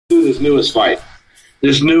through this newest fight.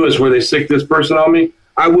 This newest where they sick this person on me.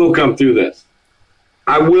 I will come through this.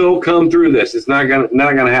 I will come through this. It's not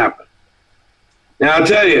gonna happen. Now I'll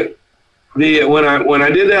tell you, when I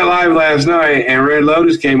did that live last night and Red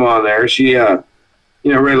Lotus came on there, she Red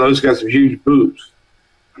Lotus got some huge boobs,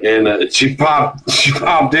 and she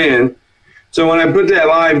popped in. So when I put that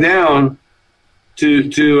live down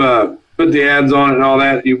to put the ads on it and all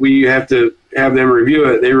that, we have to have them review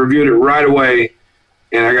it. They reviewed it right away,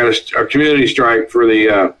 and I got a community strike for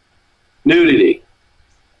the nudity.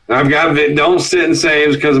 And I've got don't sit and say it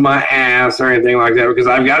was because of my ass or anything like that, because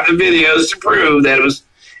I've got the videos to prove that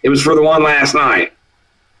it was for the one last night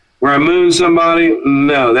where I mooned somebody.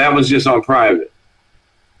 No, that was just on private.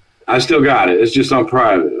 I still got it. It's just on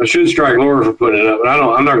private. I should strike Laura for putting it up, but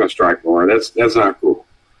I'm not going to strike Laura. That's not cool.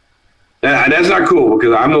 That's not cool,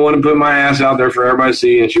 because I'm the one who put my ass out there for everybody to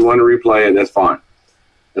see, and she wanted to replay it. That's fine.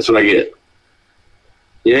 That's what I get.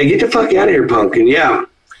 Yeah, get the fuck out of here, pumpkin. Yeah.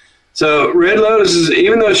 So Red Lotus is,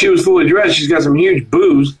 even though she was fully dressed, she's got some huge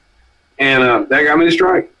boobs, and that got me to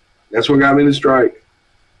strike. That's what got me to strike.